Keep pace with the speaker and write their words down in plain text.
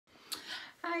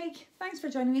Hi, thanks for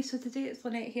joining me. So today it's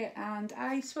Lynette here and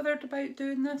I swithered about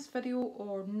doing this video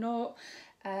or not.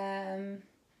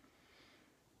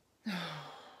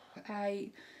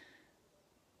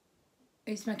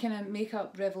 It's my kind of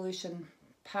Makeup Revolution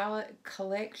palette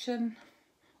collection,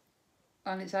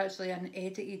 and it's actually an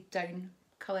edited down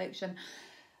collection.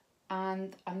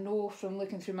 And I know from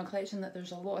looking through my collection that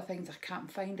there's a lot of things I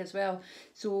can't find as well.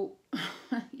 So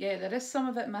yeah, there is some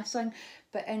of it missing,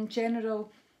 but in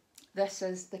general, this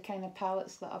is the kind of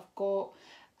palettes that I've got.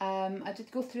 I did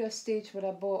go through a stage where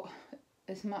I bought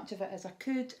as much of it as I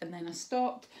could and then I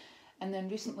stopped, and then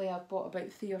recently I've bought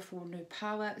about 3 or 4 new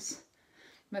palettes,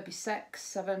 maybe 6,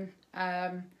 7.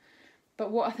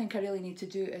 But what I think I really need to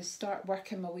do is start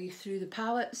working my way through the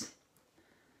palettes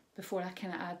before I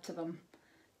kind of add to them.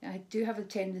 I do have a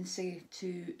tendency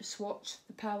to swatch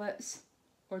the palettes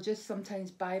or just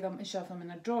sometimes buy them and shove them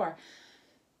in a drawer.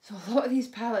 So a lot of these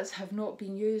palettes have not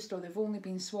been used, or they've only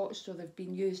been swatched, or they've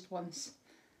been used once,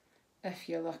 if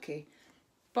you're lucky.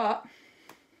 But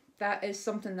that is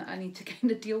something that I need to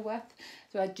kind of deal with.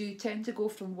 So I do tend to go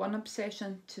from one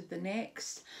obsession to the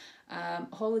next.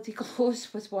 Holiday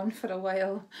clothes was one for a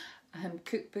while.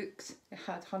 Cookbooks, I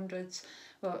had hundreds.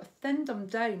 Well, I thinned them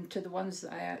down to the ones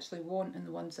that I actually want and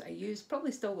the ones that I use.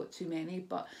 Probably still got too many,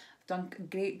 but I've done a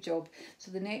great job.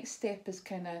 So the next step is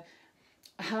kind of,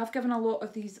 I have given a lot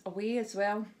of these away as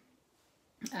well.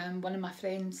 One of my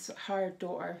friends, her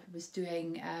daughter was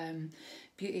doing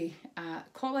beauty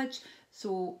at college,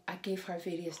 so I gave her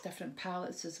various different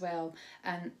palettes as well,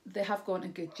 and they have gone to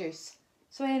good use.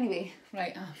 So anyway,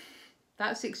 right,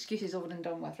 that's the excuses over and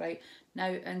done with. Right, now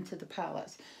into the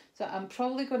palettes. So I'm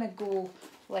probably going to go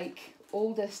like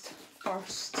oldest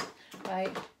first,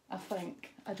 right, I think.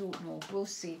 I don't know, we'll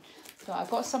see. So I've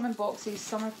got some in boxes,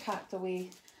 some are packed away,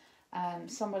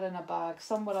 some were in a bag,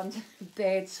 some were under the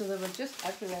bed, so they were just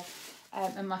everywhere.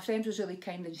 And my friend was really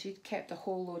kind and she kept a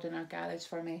whole load in her garage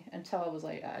for me until I was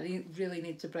like, I really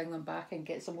need to bring them back and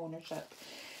get some ownership.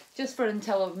 Just for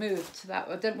until I've moved. That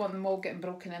I didn't want them all getting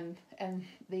broken in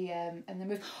the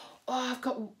move. Oh,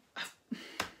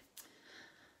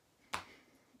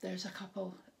 there's a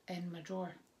couple in my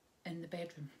drawer in the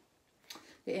bedroom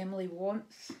that Emily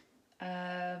wants,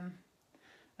 and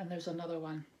there's another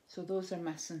one. So those are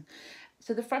missing.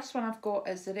 So the first one I've got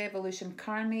is the Revolution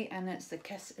Carmi, and it's the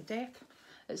Kiss of Death.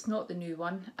 It's not the new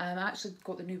one. I actually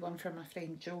got the new one for my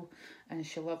friend Jo, and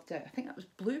she loved it. I think that was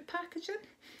blue packaging.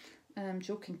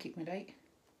 Jo can keep me right.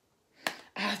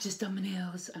 I've just done my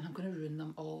nails and I'm going to ruin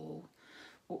them all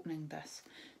opening this.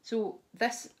 So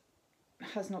this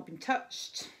has not been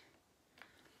touched.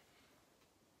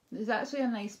 It's actually a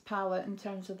nice palette in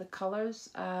terms of the colours.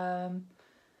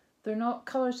 They're not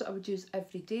colours that I would use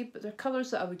every day, but they're colours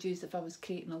that I would use if I was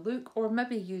creating a look, or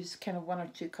maybe use kind of 1 or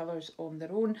 2 colours on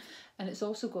their own. And it's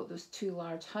also got those 2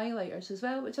 large highlighters as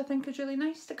well, which I think is really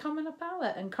nice to come in a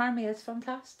palette. And Carmi is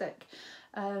fantastic.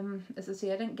 As I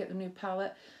say, I didn't get the new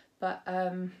palette, but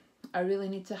I really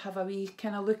need to have a wee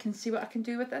kind of look and see what I can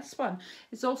do with this one.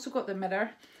 It's also got the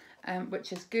mirror,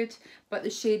 which is good, but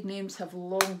the shade names have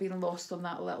long been lost on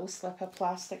that little slip of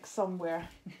plastic somewhere.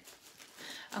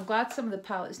 I'm glad some of the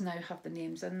palettes now have the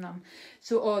names in them.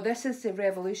 So, this is the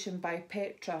Revolution by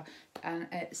Petra, and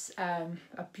it's a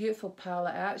beautiful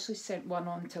palette. I actually sent one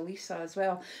on to Lisa as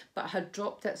well, but I had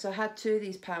dropped it. So I had 2 of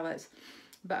these palettes,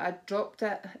 but I dropped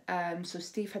it. So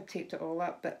Steve had taped it all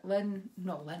up, but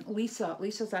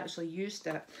Lisa's actually used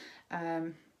it.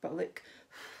 But look,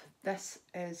 this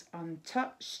is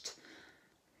untouched.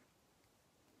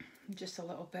 Just a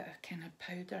little bit of kind of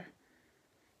powder.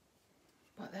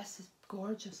 But this is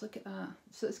gorgeous, look at that.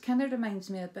 So it kind of reminds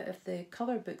me a bit of the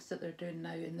colour books that they're doing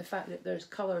now, and the fact that there's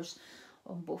colours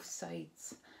on both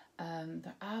sides.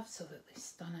 They're absolutely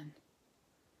stunning.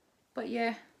 But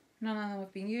yeah, none of them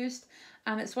have been used.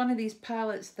 And it's one of these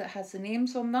palettes that has the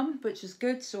names on them, which is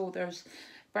good. So there's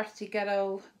Birthday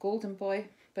Girl, Golden Boy,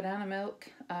 Banana Milk,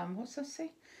 what's this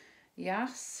say?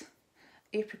 Yas,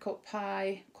 Apricot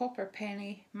Pie, Copper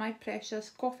Penny, My Precious,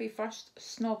 Coffee First,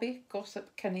 Snobby,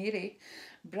 Gossip Canary,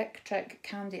 Brick Trick,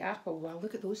 Candy Apple. Wow,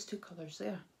 look at those 2 colours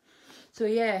there. So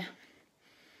yeah,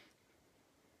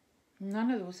 none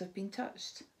of those have been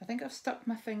touched. I think I've stuck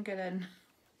my finger in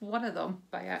one of them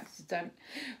by accident,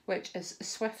 which is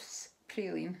Swift's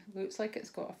Praline. Looks like it's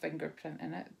got a fingerprint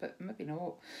in it, but maybe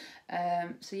not.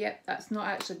 So yeah, that's not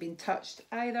actually been touched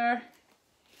either.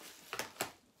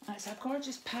 It's a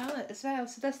gorgeous palette as well.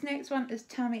 So this next one is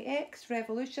Tammy X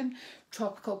Revolution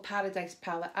Tropical Paradise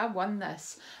palette. I won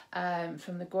this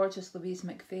from the gorgeous Louise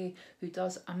McVeigh, who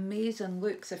does amazing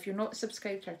looks. If you're not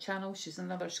subscribed to her channel, she's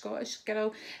another Scottish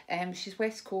girl. She's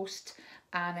West Coast,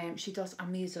 And she does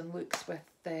amazing looks with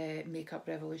the Makeup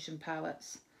Revolution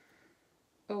palettes.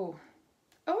 Oh,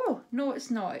 no it's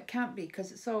not, it can't be,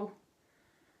 because it's all,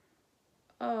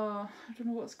 oh, I don't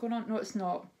know what's going on. No, it's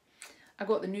not. I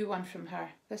got the new one from her.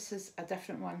 This is a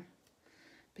different one,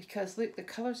 because look, the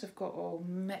colours have got all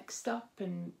mixed up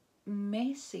and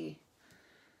messy.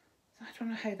 I don't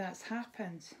know how that's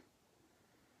happened.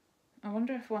 I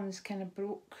wonder if one's kind of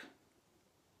broke,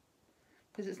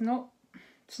 because it's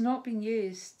not been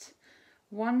used.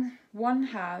 One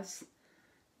has,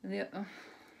 and the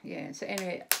yeah. So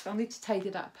anyway, I'll need to tidy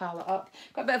that palette up.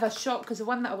 Got a bit of a shock because the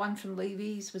one that I won from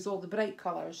Levi's was all the bright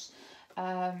colours,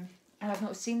 and I've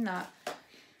not seen that.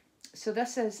 So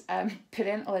this is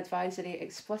parental advisory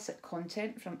explicit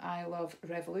content from I Love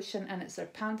Revolution, and it's their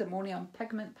Pandemonium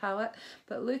pigment palette.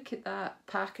 But look at that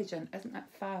packaging, isn't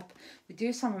that fab? They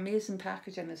do some amazing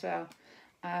packaging as well,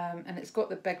 and it's got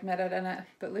the big mirror in it.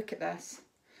 But look at this,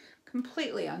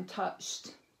 completely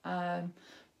untouched.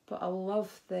 But I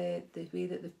love the way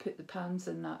that they've put the pans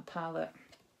in that palette,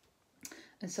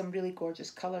 and some really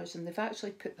gorgeous colours, and they've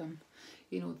actually put them,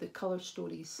 you know, the colour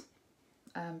stories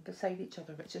beside each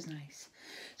other, which is nice.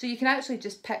 So you can actually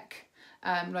just pick,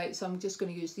 right, so I'm just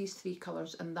going to use these 3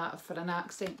 colours and that for an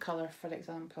accent colour, for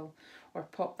example, or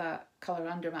pop that colour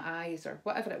under my eyes, or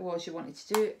whatever it was you wanted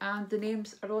to do, and the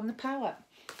names are on the palette,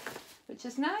 which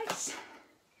is nice.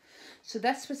 So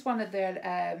this was one of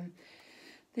their,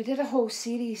 they did a whole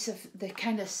series of the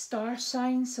kind of star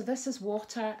signs. So this is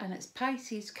water, and it's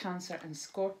Pisces, Cancer and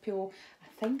Scorpio. I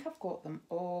think I've got them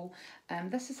all.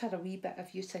 This has had a wee bit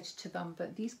of usage to them,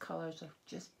 but these colours are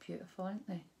just beautiful, aren't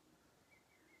they?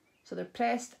 So they're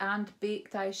pressed and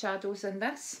baked eyeshadows in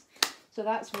this. So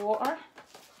that's water.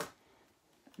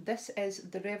 This is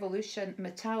the Revolution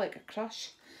Metallic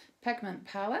Crush pigment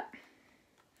palette.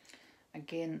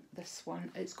 Again, this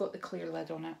one, it's got the clear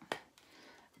lid on it.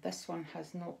 This one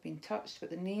has not been touched, but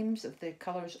the names of the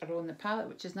colours are on the palette,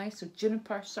 which is nice. So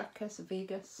Juniper, Circus,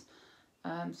 Vegas,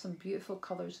 some beautiful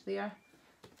colours there.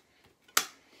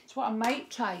 So what I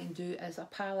might try and do is a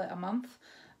palette a month,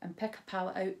 and pick a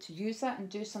palette out to use it and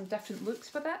do some different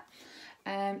looks with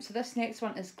it. So this next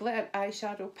one is Glitter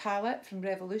Eyeshadow Palette from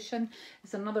Revolution.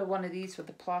 It's another one of these with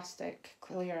the plastic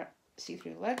clear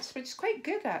see-through lids, which is quite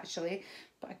good actually.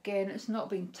 But again, it's not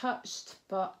been touched.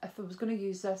 But if I was going to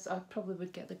use this, I probably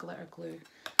would get the glitter glue,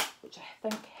 which I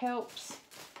think helps.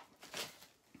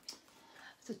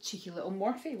 It's a cheeky little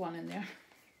Morphe one in there.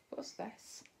 What's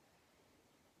this?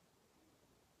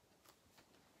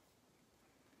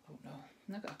 Oh no, I've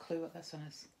not got a clue what this one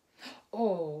is.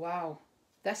 Oh wow,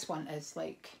 this one is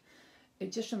like,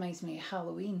 it just reminds me of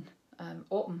Halloween,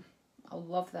 autumn. I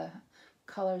love the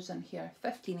colours in here.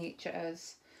 15H it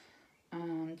is,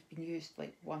 and been used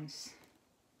like once.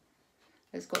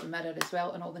 It's got the mirror as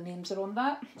well, and all the names are on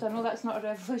that. So I know that's not a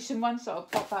Revolution one, so I'll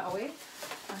pop that away.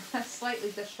 I'm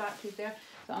slightly distracted there,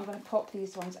 so I'm going to pop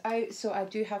these ones out. So I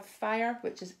do have fire,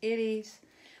 which is Aries,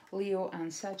 Leo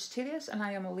and Sagittarius, and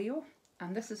I am a Leo.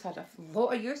 And this has had a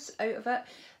lot of use out of it.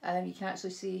 You can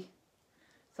actually see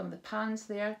some of the pans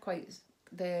there, quite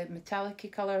the metallic-y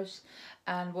colours.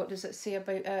 And what does it say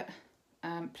about it?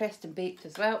 Pressed and baked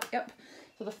as well. Yep.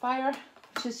 So the fire,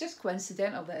 which is just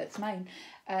coincidental that it's mine.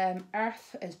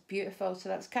 Earth is beautiful. So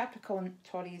that's Capricorn,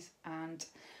 Taurus and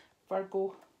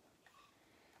Virgo.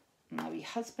 My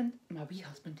husband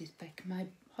is big. My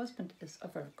husband is a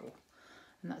Virgo.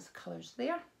 And that's the colours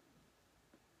there.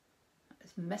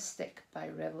 It's Mystic by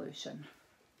Revolution.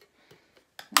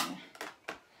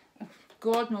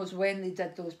 God knows when they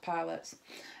did those palettes.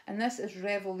 And this is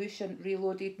Revolution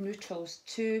Reloaded Neutrals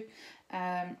 2.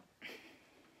 I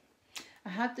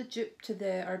had the dupe to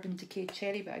the Urban Decay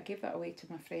Cherry, but I gave that away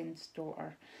to my friend's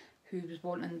daughter who was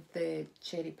wanting the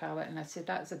cherry palette, and I said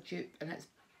that's a dupe and it's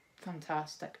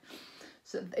fantastic.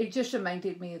 So it just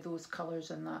reminded me of those colours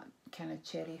in that kind of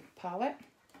cherry palette.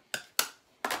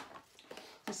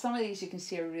 So some of these you can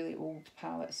see are really old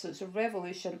palettes. So it's a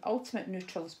Revolution Ultimate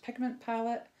Neutrals Pigment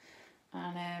Palette,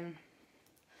 and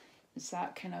it's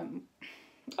that kind of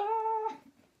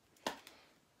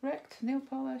wrecked nail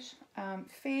polish.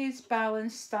 Phase,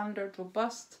 Balance, Standard,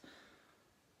 Robust.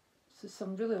 So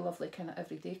some really lovely kind of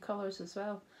everyday colours as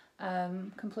well.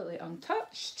 Completely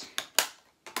untouched.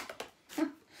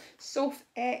 Soph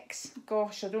X,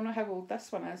 gosh, I don't know how old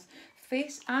this one is.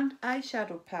 Face and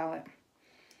Eyeshadow Palette.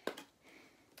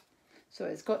 So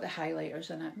it's got the highlighters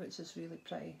in it, which is really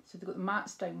pretty. So they've got the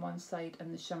mattes down one side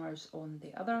and the shimmers on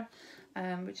the other,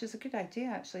 which is a good idea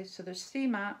actually. So there's 3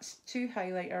 mattes, 2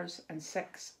 highlighters and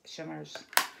 6 shimmers.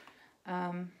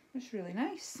 It's really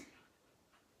nice.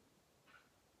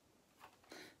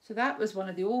 So that was one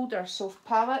of the older Soph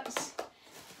palettes.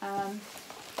 A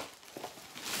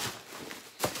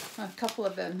couple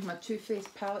of my Too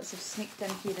Faced palettes have sneaked in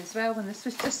here as well, and this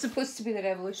was just supposed to be the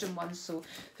Revolution one, so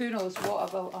who knows what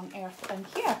I will unearth in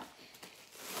here.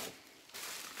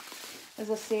 As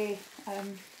I say,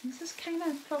 this is kind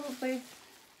of probably,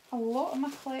 a lot of my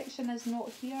collection is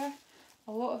not here.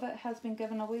 A lot of it has been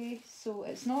given away, so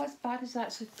it's not as bad as I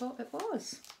actually thought it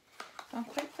was. I'm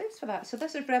quite pleased with that. So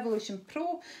this is Revolution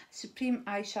Pro Supreme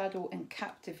Eyeshadow in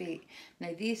Captivate. Now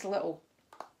these little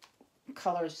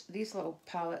colours, these little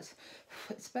palettes,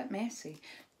 it's a bit messy,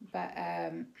 but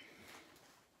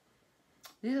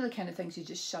these are the kind of things you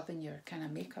just shove in your kind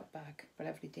of makeup bag for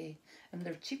every day, and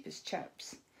they're cheap as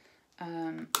chips.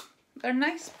 They're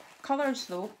nice colours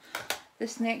though.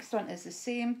 This next one is the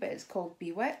same, but it's called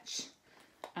Bewitch,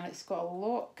 and it's got a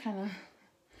lot kind of,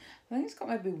 I think it's got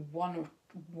maybe one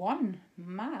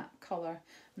matte colour,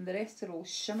 and the rest are all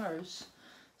shimmers.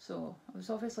 So I was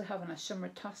obviously having a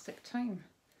shimmer-tastic time.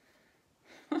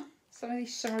 Some of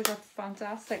these shimmers are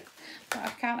fantastic, but I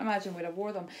can't imagine where I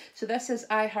wore them. So this is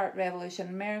I Heart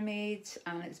Revolution Mermaid,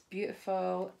 and it's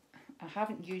beautiful. I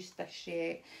haven't used this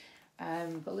yet,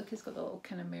 but look, it's got the little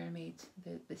kind of mermaid,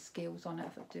 the scales on it,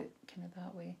 if I do it kind of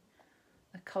that way.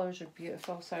 The colours are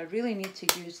beautiful, so I really need to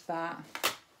use that.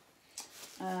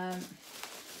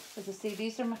 As I say,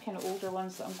 these are my kind of older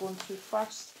ones that I'm going through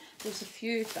first. There's a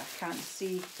few that I can't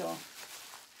see, so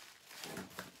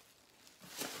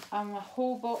I'm a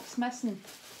whole box missing.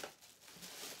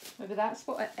 Maybe that's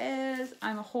what it is.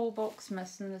 I'm a whole box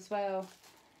missing as well.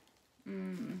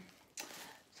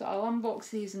 So I'll unbox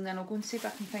these and then I'll go and see if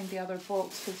I can find the other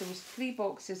box, because there was 3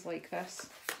 boxes like this.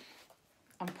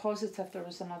 I'm positive there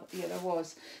was another. Yeah, there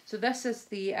was. So this is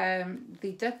the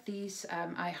they did these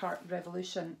I Heart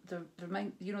Revolution. They're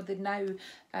you know, the Now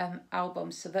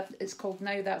albums. So that it's called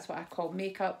Now. That's what I call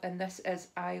makeup, and this is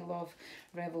I Love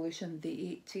Revolution,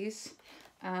 the 80s.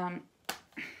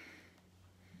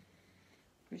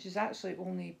 Which has actually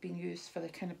only been used for the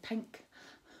kind of pink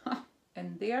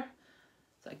in there.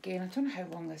 So again, I don't know how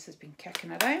long this has been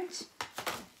kicking around.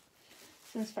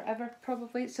 Since forever,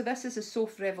 probably. So this is a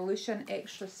Soft Revolution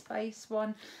Extra Spice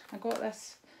one. I got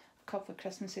this a couple of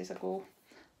Christmases ago.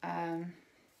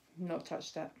 Not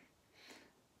touched it.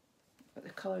 But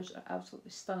the colours are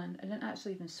absolutely stunning. I didn't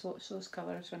actually even swatch those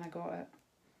colours when I got it.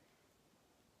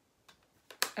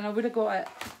 And I would have got it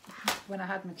when I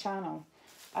had my channel.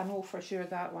 I know for sure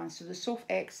that one. So the Soft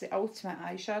X, the Ultimate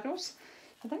Eyeshadows.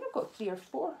 I think I've got 3 or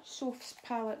 4 Soft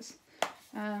palettes.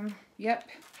 Yep.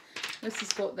 This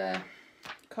has got the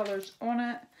colours on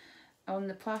it, on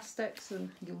the plastic, so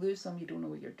you lose them, you don't know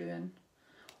what you're doing.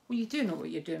 Well, you do know what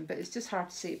you're doing, but it's just hard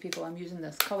to say to people I'm using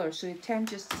this colour, so you tend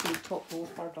just to say top row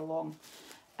further along.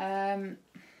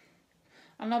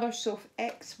 Another Soft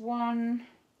X one,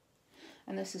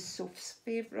 and this is Soft's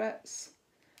Favourites.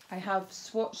 I have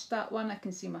swatched that one, I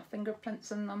can see my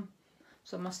fingerprints in them,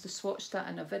 so I must have swatched that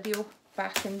in a video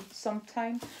back in some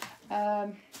time.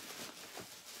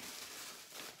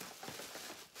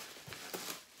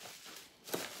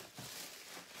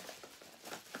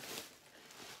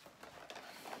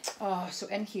 Oh, so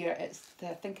in here, it's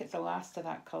I think it's the last of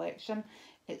that collection.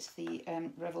 It's the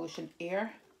Revolution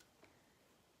Air.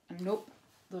 And nope,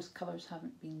 those colours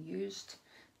haven't been used.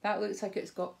 That looks like it's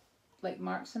got like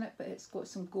marks in it, but it's got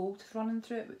some gold running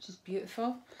through it, which is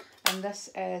beautiful. And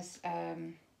this is,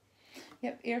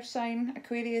 yep, Air Sign,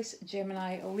 Aquarius,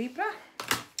 Gemini, Libra.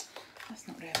 That's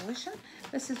not Revolution.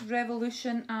 This is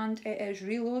Revolution, and it is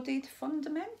Reloaded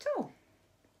Fundamental.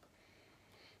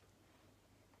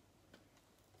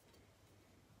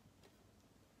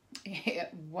 Yeah,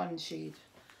 one shade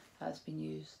has been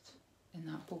used in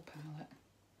that whole palette.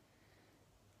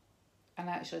 And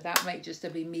actually that might just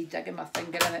have been me digging my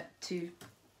finger in it too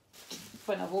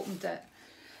when I've opened it.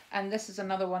 And this is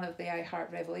another one of the I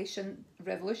Heart Revolution.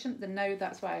 The Now,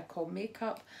 that's why I call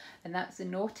makeup. And that's the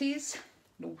Naughties.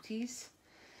 Naughties.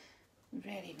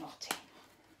 Very naughty.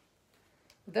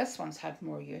 This one's had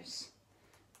more use.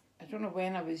 I don't know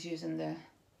when I was using the...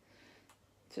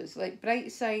 So it's like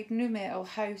Bright Side, Nu Metal,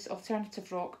 House,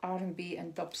 Alternative Rock, R&B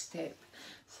and Dubstep.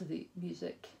 So the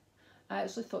music. I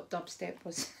actually thought dubstep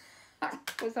was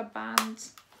was a band.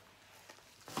 So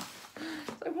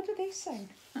what do they sing?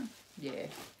 Yeah.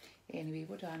 Anyway,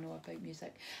 what do I know about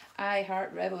music? I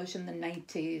Heart Revolution, the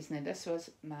 90s. Now this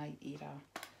was my era.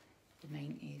 The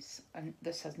 90s. And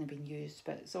this hasn't been used,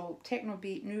 but it's all techno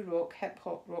beat, new rock, hip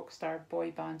hop, rock star,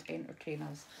 boy band,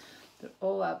 entertainers. They're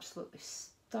all absolutely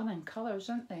stunning colours,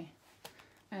 aren't they?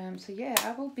 So yeah,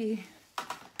 I will be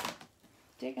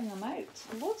digging them out.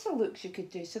 Lots of looks you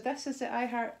could do. So this is the I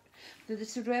Heart,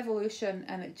 this is Revolution,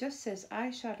 and it just says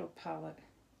eyeshadow palette.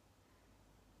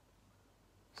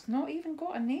 It's not even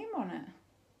got a name on it.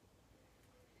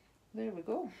 There we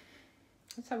go.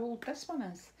 That's how old this one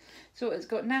is. So it's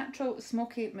got natural,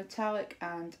 smoky, metallic,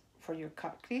 and for your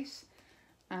cut crease.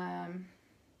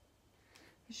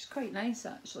 Which is quite nice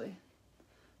actually,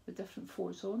 the different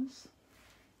 4 zones.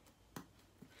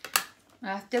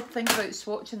 I did think about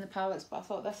swatching the palettes, but I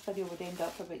thought this video would end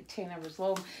up about 10 hours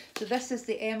long. So this is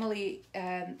the Emily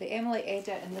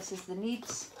edit, and this is the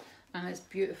Needs, and it's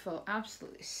beautiful,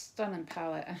 absolutely stunning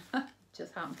palette.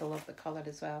 Just happen to love the colour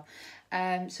as well.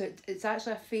 So it's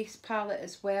actually a face palette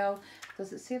as well.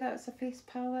 Does it say that it's a face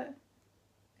palette?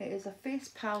 It is a face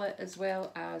palette as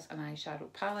well as an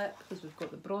eyeshadow palette, because we've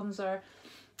got the bronzer,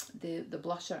 the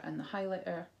blusher and the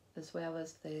highlighter, as well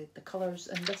as the colours.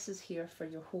 And this is here for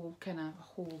your whole kind of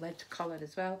whole lid colour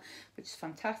as well, which is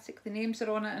fantastic. The names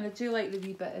are on it, and I do like the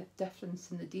wee bit of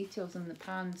difference in the details in the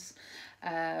pans.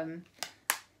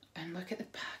 And look at the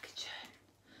packaging.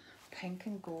 Pink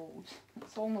and gold.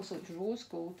 It's almost like rose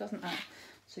gold, doesn't it?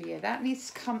 So yeah, that needs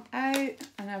to come out,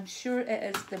 and I'm sure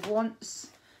it is the Wants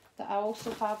that I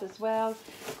also have as well.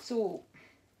 So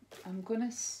I'm going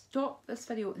to stop this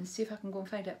video and see if I can go and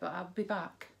find it, but I'll be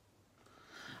back.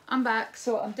 I'm back.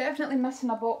 So I'm definitely missing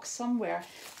a box somewhere,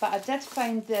 but I did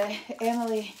find the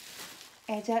Emily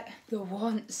edit, the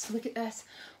Wants. Look at this.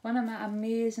 One of my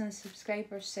amazing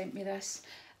subscribers sent me this.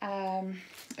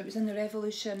 It was in the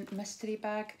Revolution mystery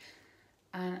bag,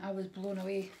 and I was blown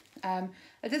away. I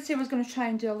did say I was going to try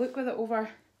and do a look with it over,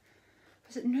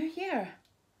 was it New Year?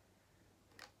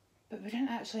 But we didn't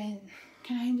actually,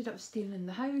 kind of ended up staying in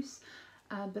the house.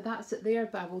 But that's it there,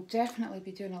 but I will definitely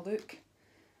be doing a look.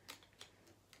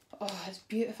 Oh, it's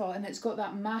beautiful, and it's got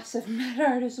that massive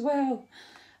mirror as well.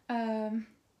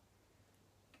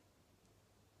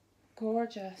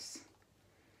 Gorgeous.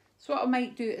 So what I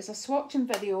might do is a swatching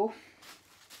video,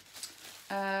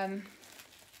 and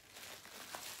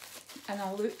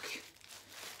a look,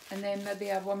 and then maybe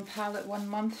a 1 palette 1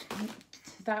 month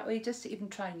that way, just to even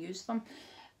try and use them.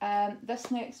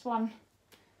 This next one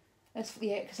is,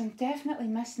 yeah, because I'm definitely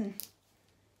missing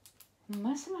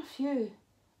a few.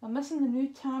 I'm missing the new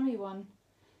Tammy one,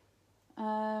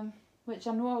 which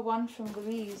I know I won from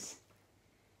Louise.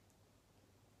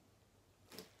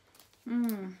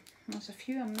 There's a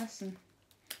few I'm missing.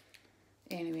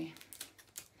 Anyway,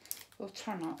 we'll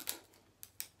turn up.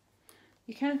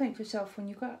 You kind of think to yourself, when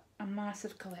you've got a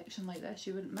massive collection like this,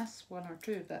 you wouldn't miss 1 or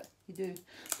 2, but you do.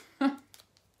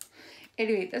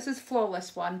 Anyway, this is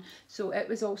Flawless one, so it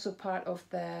was also part of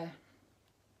the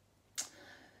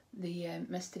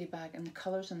mystery bag, and the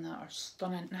colours in that are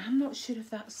stunning. Now I'm not sure if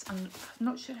that's,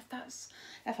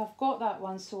 if I've got that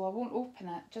one, so I won't open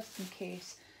it just in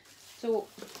case. So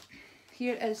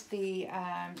here is the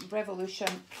Revolution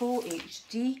Pro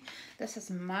HD. This is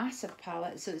a massive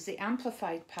palette, so it's the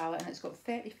amplified palette, and it's got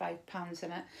 35 pans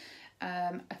in it.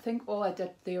 I think all I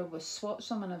did there was swatch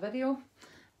them in a video,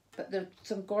 but they're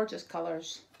some gorgeous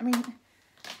colours. I mean,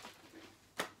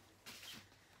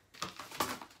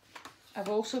 I've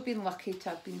also been lucky to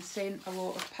have been sent a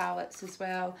lot of palettes as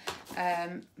well,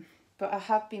 but I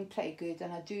have been pretty good,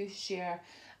 and I do share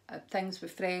things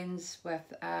with friends,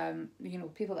 with you know,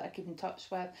 people that I keep in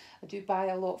touch with. I do buy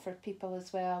a lot for people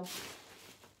as well,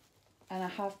 and I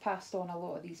have passed on a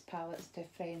lot of these palettes to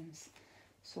friends,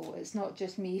 so it's not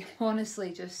just me,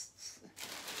 honestly.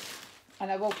 And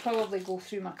I will probably go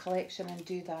through my collection and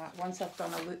do that once I've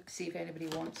done a look, see if anybody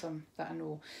wants them that I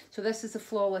know. So this is the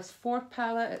Flawless 4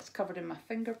 palette. It's covered in my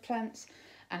fingerprints,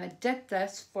 and I did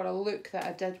this for a look that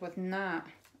I did with Nat.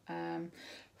 There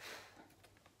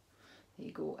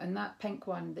you go. And that pink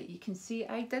one that you can see,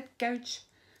 I did gouge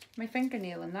my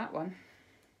fingernail in that one.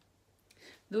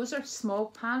 Those are small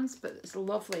pans, but it's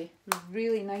lovely,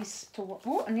 really nice to work.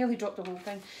 Oh, I nearly dropped the whole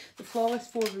thing. The Flawless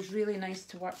 4 was really nice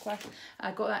to work with.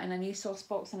 I got that in an ASOS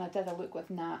box, and I did a look with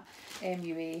Nat,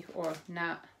 MUA, or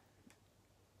Nat.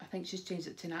 I think she's changed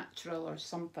it to Natural or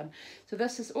something. So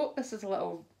this is, oh, this is a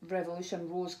little Revolution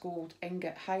Rose Gold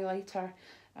Ingot Highlighter.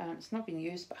 It's not been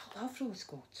used, but I love rose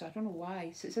gold, so I don't know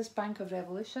why. So it says Bank of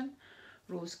Revolution,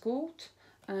 Rose Gold.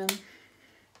 I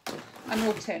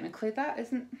know technically that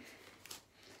isn't.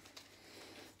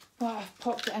 Well, I've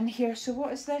popped it in here. So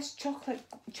what is this? Chocolate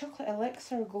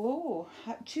Elixir Glow.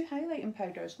 2 highlighting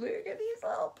powders. Look at these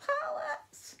little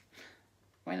palettes.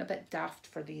 Went a bit daft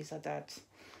for these, I did.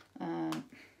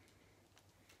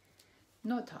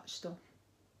 Not touched though.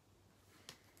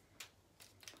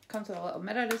 Comes with a little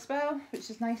mirror as well, which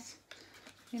is nice.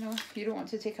 You know, if you don't want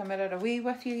to take a mirror away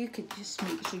with you, you could just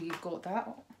make sure you've got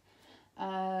that.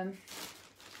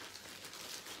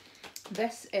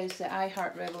 This is the I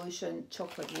Heart Revolution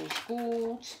Chocolate Rose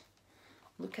Gold.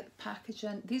 Look at the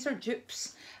packaging. These are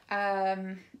dupes.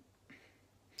 I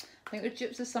think they're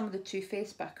dupes of some of the Too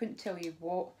Faced, but I couldn't tell you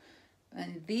what.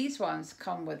 And these ones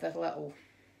come with a little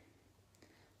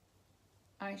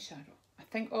eyeshadow. I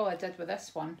think all I did with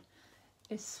this one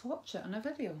is swatch it on a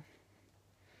video.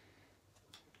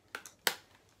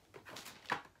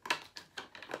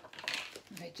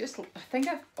 I think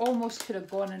I almost could have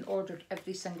gone and ordered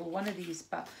every single one of these,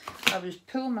 but I was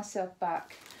pulling myself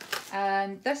back.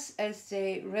 And this is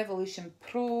the Revolution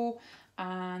Pro,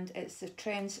 and it's the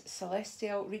Trends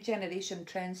Celestial, Regeneration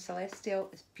Trends Celestial.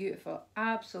 It's beautiful,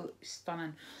 absolutely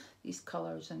stunning. These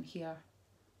colours in here,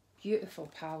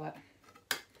 beautiful palette.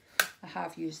 I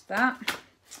have used that.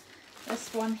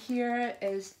 This one here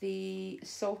is the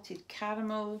Salted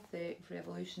Caramel, the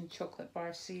Revolution Chocolate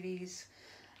Bar Series.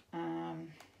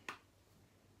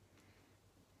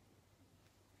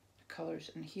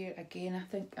 Colours in here again. I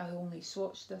think I only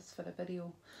swatched this for the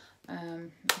video. I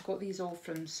got these all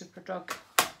from Superdrug.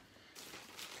 I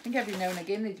think every now and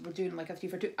again they were doing like a 3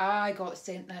 for 2. I got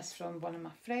sent this from one of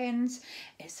my friends.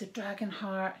 It's a Dragon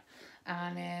Heart,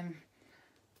 and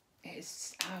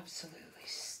it's absolutely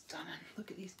stunning.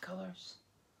 Look at these colours.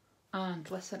 And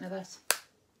listen to this.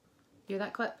 Hear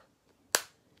that clip?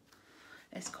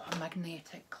 It's got a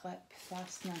magnetic clip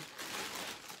fastener.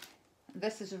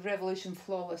 This is a Revolution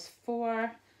Flawless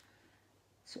 4.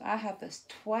 So I have this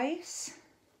twice.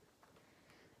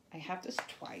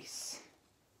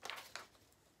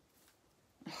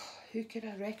 Oh, who could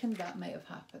have reckoned that might have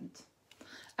happened?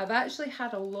 I've actually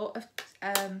had a lot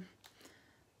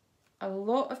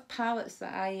of palettes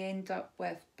that I end up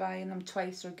with buying them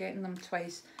twice or getting them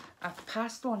twice. I've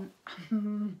passed on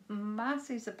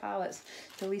masses of palettes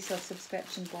to Lisa's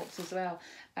subscription box as well.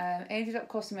 Ended up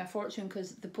costing me a fortune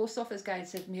because the post office guy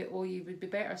said to me, oh, you would be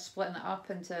better splitting it up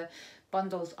into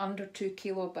bundles under 2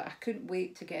 kilo, but I couldn't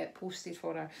wait to get it posted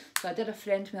for her. So I did a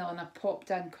friend mail and I popped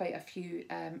in quite a few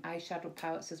eyeshadow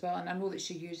palettes as well, and I know that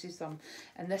she uses them.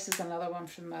 And this is another one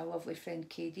from my lovely friend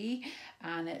KD,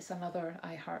 and it's another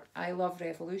I Love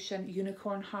Revolution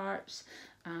Unicorn Hearts,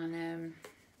 and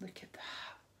look at that.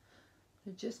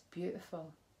 They're just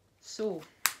beautiful. So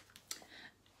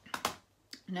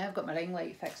now I've got my ring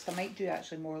light fixed. I might do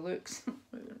actually more looks.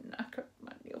 Knackered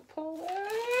my nail polish.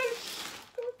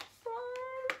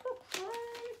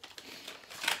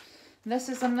 This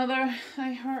is another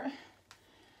I Heart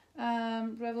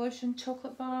Revolution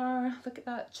chocolate bar. Look at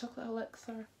that chocolate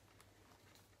elixir.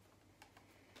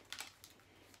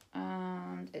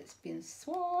 And it's been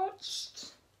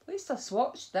swatched. At least I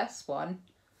swatched this one.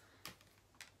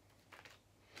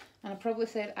 And I probably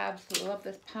said, I absolutely love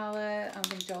this palette, I'm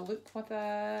going to do a look with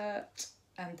it,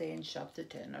 and then shoved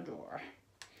it in a drawer.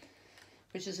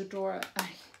 Which is a drawer I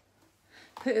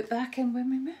put it back in when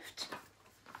we moved.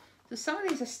 So some of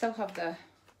these I still have the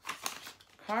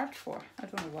card for, I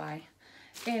don't know why.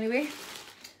 Anyway,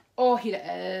 oh, here it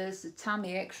is, the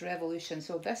Tammy X Revolution.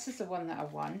 So this is the one that I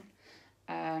won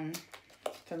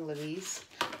from Louise.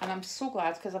 And I'm so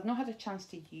glad because I've not had a chance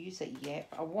to use it yet,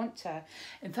 but I want to.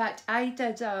 In fact, I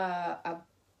did a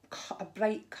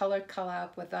bright colour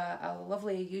collab with a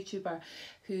lovely YouTuber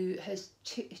who has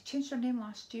changed her name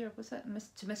last year. Was it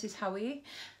to Mrs. Hawaii?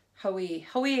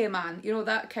 Hawaii man, you know,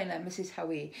 that kind of Mrs.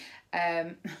 Hawaii.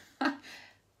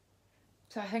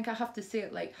 So I think I have to say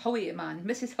it like Hawaii man,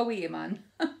 Mrs. Hawaii man.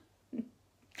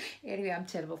 Anyway, I'm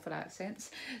terrible for accents.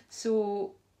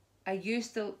 So I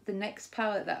used the NYX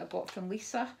palette that I got from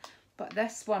Lisa, but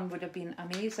this one would have been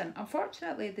amazing.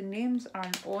 Unfortunately, the names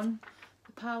aren't on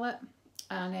the palette,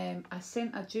 and I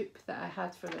sent a dupe that I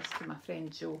had for this to my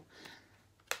friend Jo.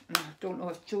 And I don't know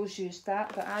if Jo's used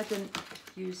that, but I didn't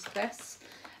use this,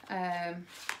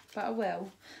 but I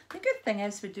will. The good thing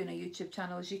is with doing a YouTube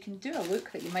channel is you can do a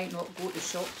look that you might not go to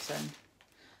shops in.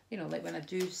 You know, like when I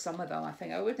do some of them, I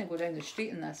think I wouldn't go down the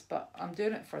street in this, but I'm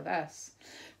doing it for this.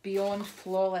 Beyond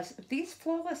Flawless. These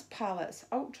Flawless palettes,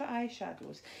 Ultra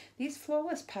Eyeshadows, these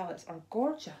Flawless palettes are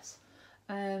gorgeous.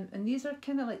 And these are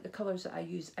kind of like the colours that I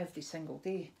use every single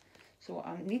day. So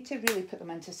I need to really put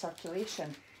them into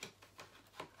circulation.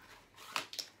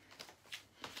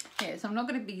 Yes, I'm not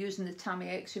going to be using the Tammy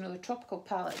X, you know, the tropical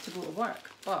palette to go to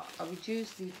work, but I would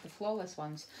use the Flawless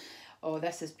ones. Oh,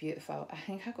 this is beautiful. I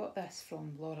think I got this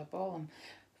from Laura Bollum.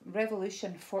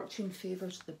 Revolution Fortune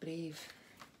Favours the Brave.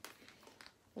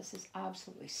 This is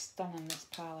absolutely stunning, this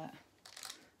palette.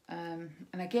 And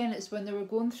again, it's when they were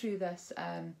going through this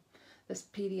this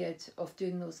period of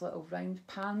doing those little round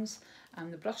pans,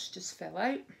 and the brush just fell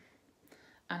out.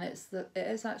 And it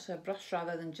is actually a brush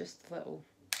rather than just little,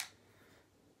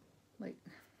 like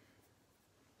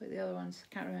the other ones.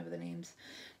 I can't remember the names,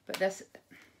 but this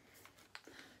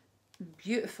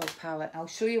Beautiful palette. I'll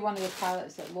show you one of the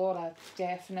palettes that Laura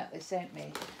definitely sent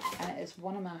me, and it is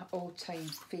one of my all-time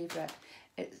favourite.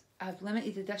 It's a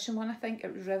limited edition one, I think.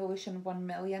 It was Revolution 1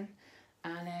 Million,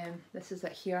 and this is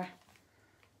it here.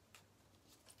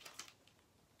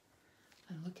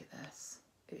 And look at this.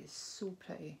 It is so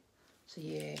pretty. So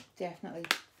yeah, definitely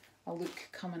a look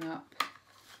coming up.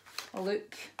 A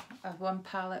look of one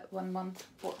palette, 1 month,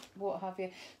 what have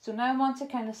you. So now I'm on to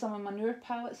kind of some of my newer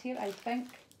palettes here, I think.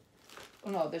 Oh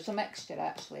no, there's a mixture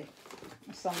actually.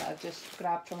 Some that I've just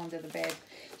grabbed from under the bed.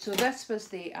 So this was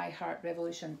the I Heart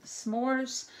Revolution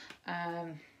S'mores.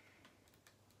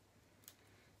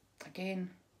 Again,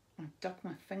 I ducked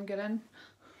my finger in,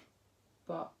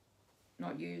 but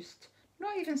not used.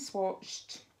 Not even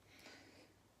swatched.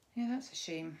 Yeah, that's a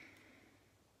shame.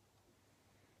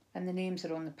 And the names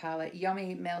are on the palette.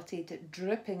 Yummy, melted,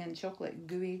 dripping in chocolate,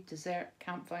 gooey, dessert,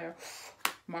 campfire,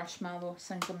 marshmallow.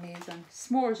 Sounds amazing.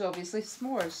 S'mores, obviously,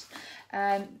 s'mores.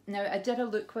 Now, I did a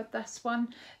look with this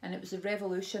one, and it was a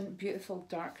Revolution Beautiful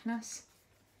Darkness.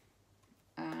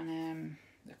 And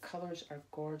the colours are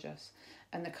gorgeous.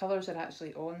 And the colours are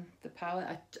actually on the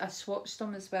palette. I swatched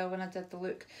them as well when I did the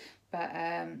look. But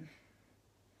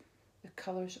the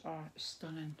colours are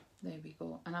stunning. There we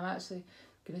go. And I'm actually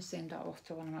going to send that off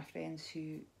to one of my friends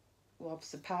who loves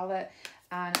the palette.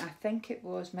 And I think it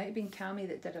might have been Cami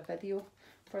that did a video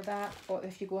for that, or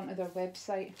if you go onto their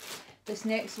website. This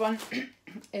next one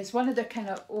is one of the kind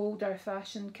of older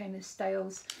fashioned kind of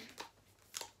styles.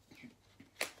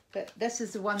 But this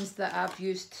is the ones that I've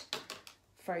used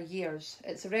for years.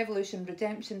 It's a Revolution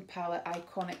Redemption palette,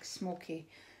 Iconic Smoky.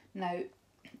 Now,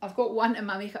 I've got one in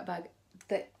my makeup bag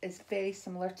that is very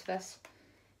similar to this,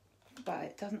 but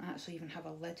it doesn't actually even have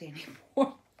a lid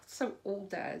anymore. That's how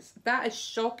old it is. That is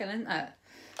shocking, isn't it?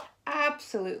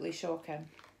 Absolutely shocking.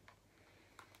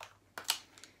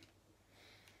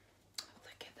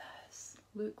 Look at this.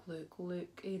 Look, look,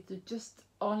 look. They're just,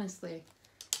 honestly.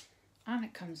 And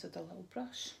it comes with a little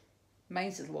brush.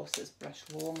 Mine's has lost its brush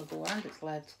long ago and its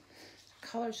lid. The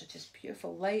colours are just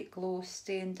beautiful. Light glow,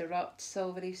 stained, erupt,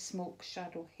 silvery, smoke,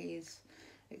 shadow, haze,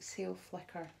 exhale,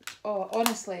 flicker. Oh,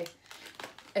 honestly,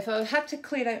 if I had to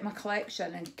clear out my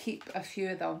collection and keep a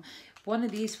few of them, one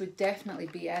of these would definitely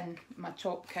be in my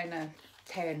top kind of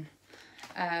 10.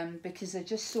 Because they're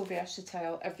just so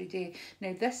versatile every day.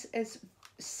 Now this is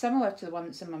similar to the one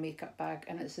that's in my makeup bag,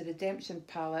 and it's the Redemption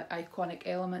palette, Iconic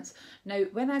Elements. Now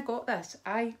when I got this,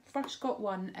 I first got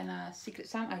one in a Secret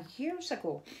Santa years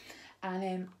ago,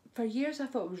 and for years I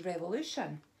thought it was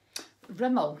Revolution,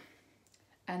 Rimmel,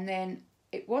 and then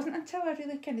it wasn't until I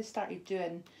really kind of started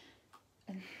doing,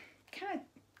 and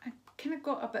I kind of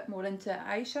got a bit more into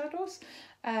eyeshadows.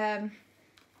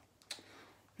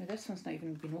 Now this one's not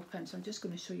even been opened, so I'm just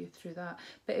going to show you through that.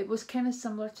 But it was kind of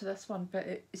similar to this one, but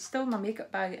it's still in my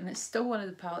makeup bag, and it's still one of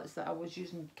the palettes that I was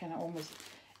using kind of almost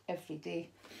every day.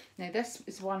 Now this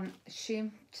is one,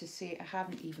 shame to say I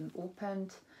haven't even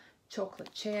opened.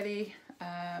 Chocolate Cherry.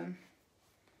 I'm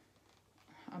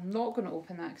not going to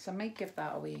open that because I might give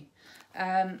that away.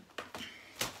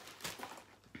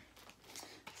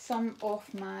 Some of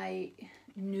my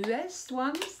newest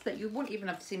ones that you won't even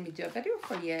have seen me do a video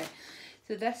for yet.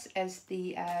 So this is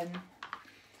the I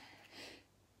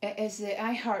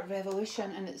Heart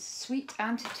Revolution, and it's sweet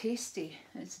and tasty.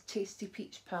 It's a tasty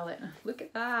peach palette. Look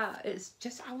at that. It's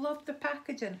just, I love the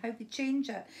packaging, how they change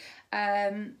it.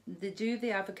 They do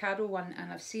the avocado one,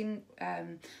 and I've seen a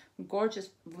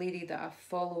gorgeous lady that I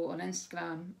follow on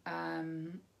Instagram,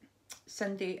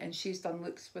 Cindy, and she's done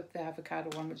looks with the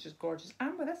avocado one, which is gorgeous,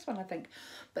 and with this one I think.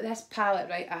 But this palette,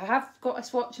 right, I have got a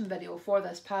swatching video for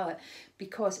this palette,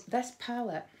 because this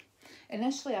palette,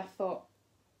 initially I thought,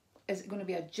 is it going to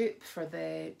be a dupe for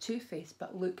the Too Faced?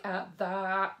 But look at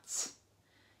that.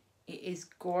 It is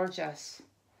gorgeous.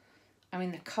 I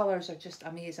mean, the colours are just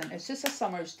amazing. It's just a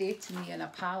summer's day to me in a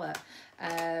palette.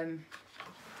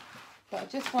 But I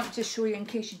just want to show you, in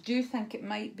case you do think it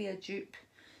might be a dupe.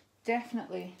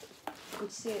 Definitely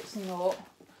would say it's not.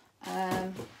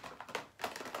 I've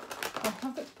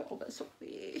got to put all this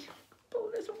away. Put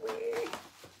all this away.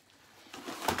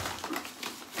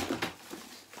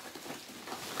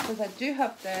 Because I do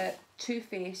have the Too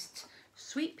Faced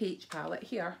Sweet Peach palette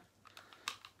here,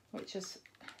 which is,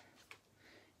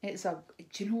 it's a,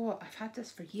 do you know what, I've had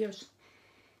this for years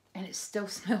and it still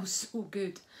smells so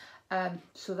good.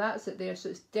 So that's it there. So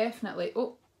it's definitely,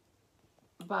 oh,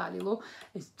 battery low,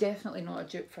 it's definitely not a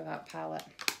dupe for that palette.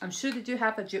 I'm sure they do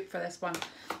have a dupe for this one,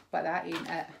 but that ain't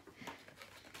it.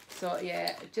 So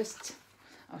yeah, just,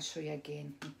 I'll show you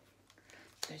again.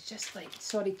 There's just like,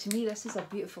 sorry, to me this is a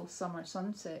beautiful summer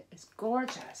sunset. It's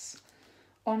gorgeous.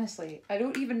 Honestly, I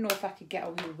don't even know if I could get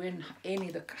away with wearing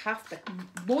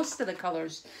most of the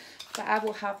colours, but I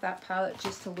will have that palette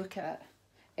just to look at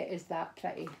it. It is that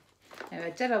pretty. Now,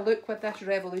 I did a look with this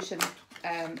Revolution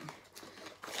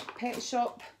Pet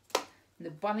Shop. The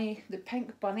bunny, the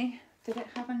pink bunny, did it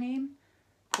have a name?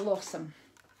 Blossom.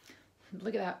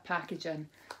 Look at that packaging.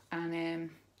 And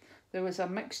there was a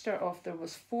mixture of, there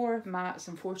was 4 mattes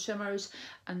and 4 shimmers,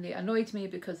 and they annoyed me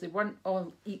because they weren't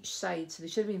on each side. So they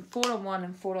should have been 4 on one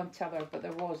and 4 on the other, but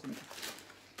there wasn't.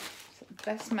 So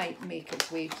this might make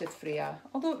its way to Freya,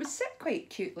 although it would sit quite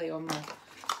cutely on my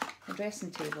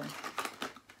dressing table,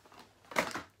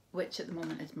 which at the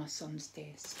moment is my son's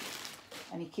desk.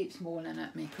 And he keeps moaning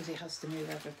at me because he has to move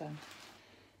everything.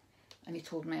 And he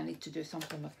told me I need to do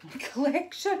something with my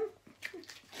collection.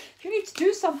 You need to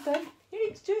do something. You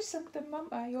need to do something, Mum.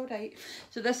 Aye, all right.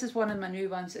 So this is one of my new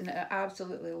ones, and I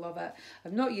absolutely love it.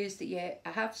 I've not used it yet.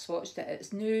 I have swatched it.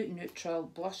 It's new, neutral,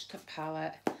 blush tip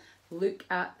palette. Look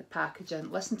at the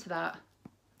packaging. Listen to that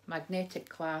magnetic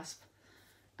clasp,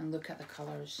 and look at the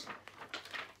colours.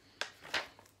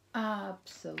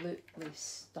 Absolutely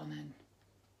stunning.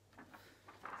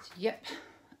 So, yep,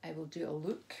 I will do a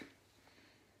look.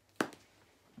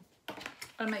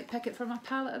 I might pick it for my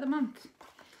palette of the month.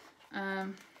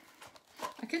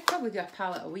 I could probably do a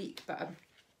palette a week, but I'm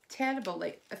terrible.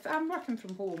 Like, if I'm working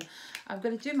from home, I'm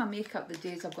going to do my makeup the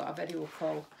days I've got a video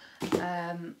call.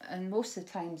 And most of the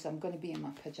times I'm going to be in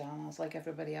my pyjamas like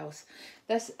everybody else.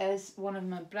 This is one of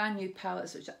my brand new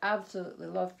palettes, which I absolutely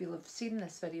love. You'll have seen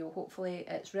this video, hopefully.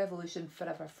 It's Revolution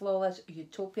Forever Flawless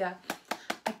Utopia.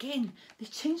 Again, they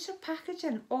change their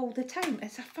packaging all the time.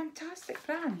 It's a fantastic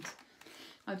brand.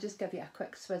 I'll just give you a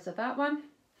quick swizz of that one.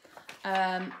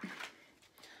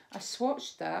 I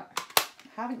swatched that.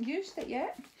 Haven't used it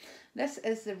yet. This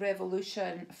is the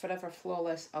Revolution Forever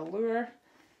Flawless Allure.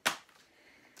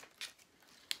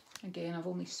 Again, I've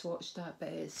only swatched that, but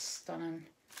it's stunning.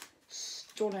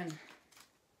 Stunning.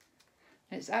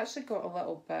 It's actually got a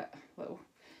little bit,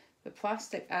 the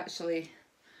plastic actually,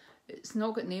 it's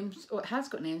not got names. Oh, it has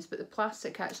got names, but the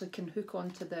plastic actually can hook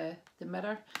onto the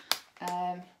mirror.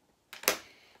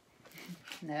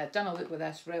 Now, I've done a look with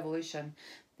this Revolution,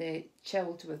 the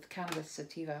chilled with cannabis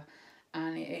sativa,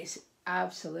 and it's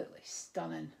absolutely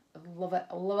stunning. I love it,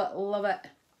 I love it, I love it.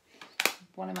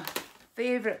 One of my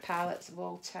favourite palettes of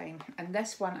all time. And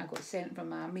this one I got sent from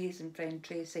my amazing friend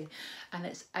Tracy, and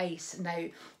it's Ice. Now,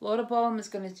 Laura Baum is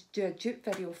going to do a dupe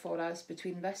video for us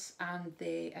between this and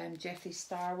the Jeffree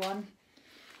Star one.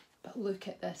 But look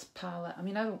at this palette. I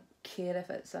mean, I don't care if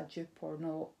it's a dupe or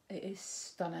not. It is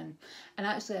stunning. And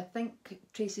actually, I think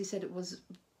Tracy said it was,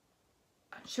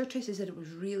 I'm sure Tracy said it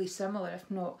was really similar, if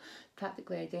not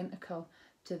practically identical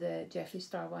to the Jeffree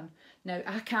Star one. Now,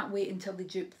 I can't wait until they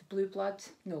dupe the Blue Blood,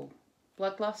 no,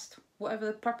 Bloodlust, whatever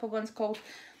the purple one's called,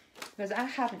 because I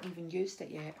haven't even used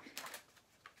it yet.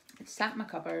 It's sat in my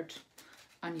cupboard,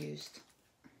 unused.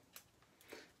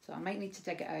 So I might need to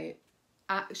dig it out.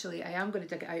 Actually, I am going to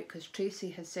dig it out because Tracy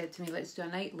has said to me, let's do a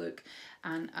night look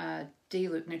and a day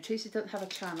look. Now, Tracy doesn't have a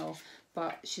channel,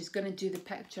 but she's going to do the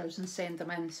pictures and send them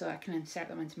in so I can insert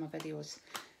them into my videos.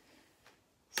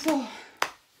 So,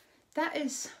 that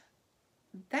is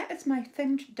my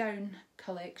thinned down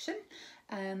collection.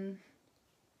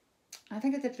 I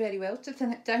think I did very well to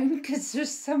thin it down because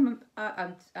there's some,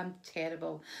 I'm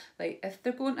terrible. Like, if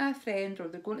they're going to a friend or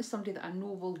they're going to somebody that I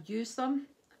know will use them,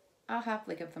 I'll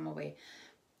happily give them away.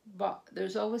 But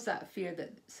there's always that fear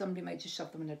that somebody might just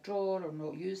shove them in a drawer or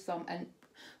not use them. And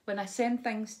when I send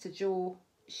things to Jo,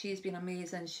 she's been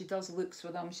amazing. She does looks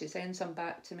with them. She sends them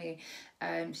back to me.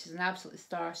 She's an absolute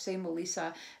star. Same with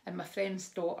Lisa. And my friend's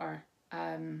daughter,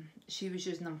 she was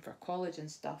using them for college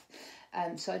and stuff.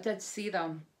 So I did see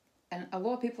them. And a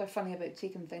lot of people are funny about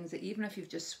taking things that even if you've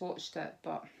just swatched it,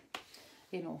 but,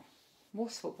 you know,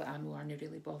 most folk that I know aren't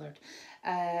really bothered.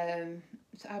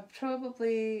 So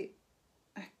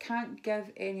I can't give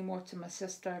any more to my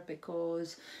sister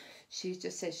because she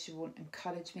just says she won't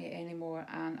encourage me anymore,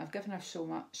 and I've given her so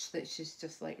much that she's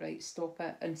just like, right, stop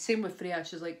it. And same with Freya,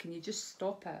 she's like, can you just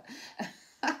stop it?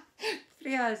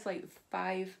 Freya is like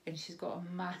 5 and she's got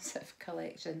a massive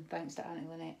collection thanks to Auntie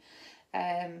Lynette.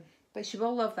 But she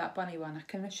will love that bunny one, I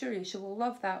can assure you, she will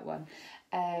love that one.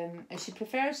 And she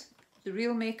prefers the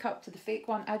real makeup to the fake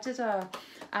one. I did a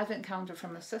advent calendar for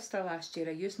my sister last year.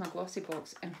 I used my glossy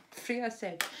box, and Freya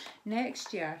said,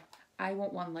 next year I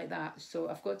want one like that, so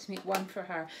I've got to make one for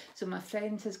her. So my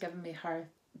friend has given me her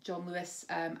John Lewis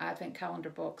advent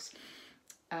calendar box,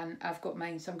 and I've got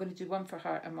mine, so I'm going to do one for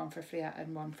her and one for Freya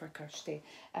and one for Kirsty.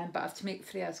 But I have to make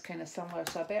Freya's kind of similar,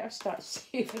 so I better start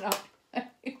saving up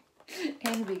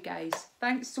Anyway guys,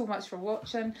 thanks so much for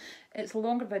watching. It's a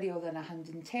longer video than I had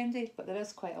intended, but there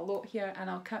is quite a lot here, and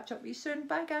I'll catch up with you soon.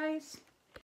 Bye guys.